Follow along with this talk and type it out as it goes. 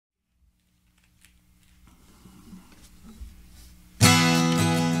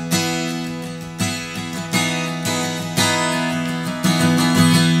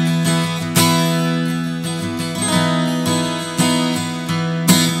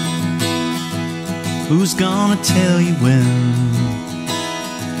Who's gonna tell you when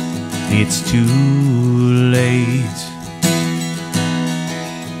it's too late?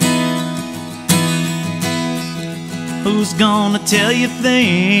 Who's gonna tell you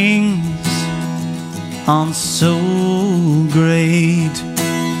things aren't so great?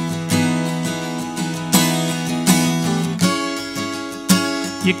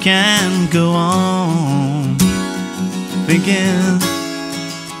 You can't go on thinking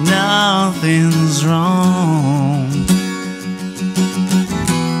nothing's wrong.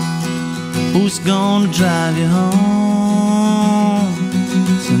 Who's gonna drive you home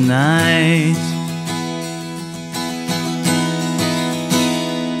tonight?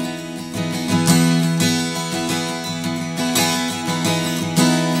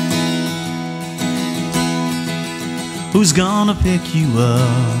 Who's gonna pick you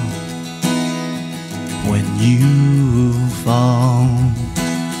up when you fall?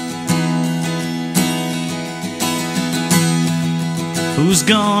 Who's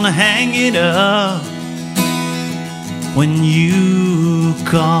gonna hang it up when you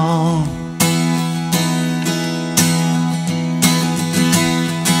call?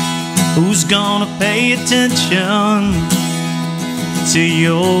 Who's gonna pay attention to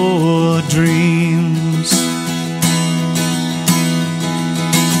your dreams?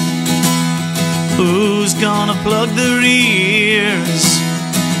 Who's gonna plug their ears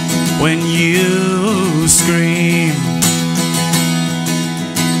when you scream?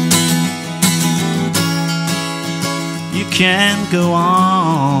 You can't go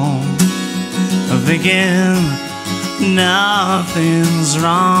on thinking nothing's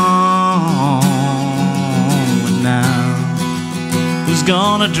wrong. But now, who's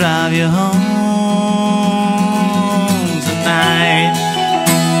gonna drive you home tonight?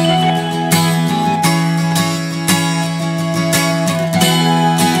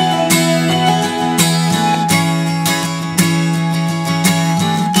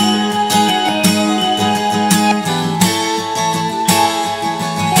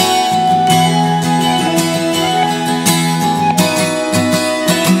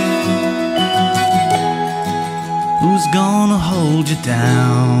 Who's gonna hold you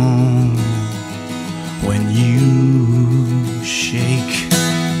down when you shake?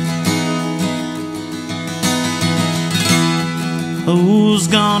 Who's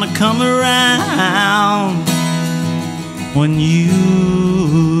gonna come around when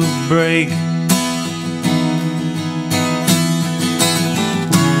you break?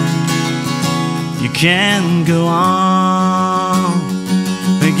 You can't go on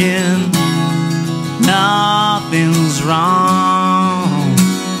thinking nothing's wrong.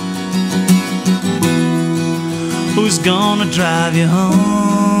 Who's gonna drive you home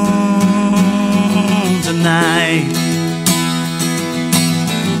tonight?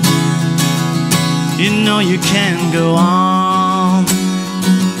 You know you can't go on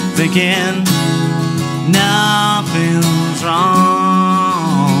thinking nothing's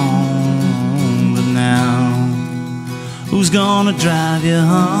wrong. But now, who's gonna drive you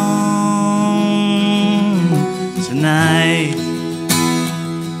home tonight?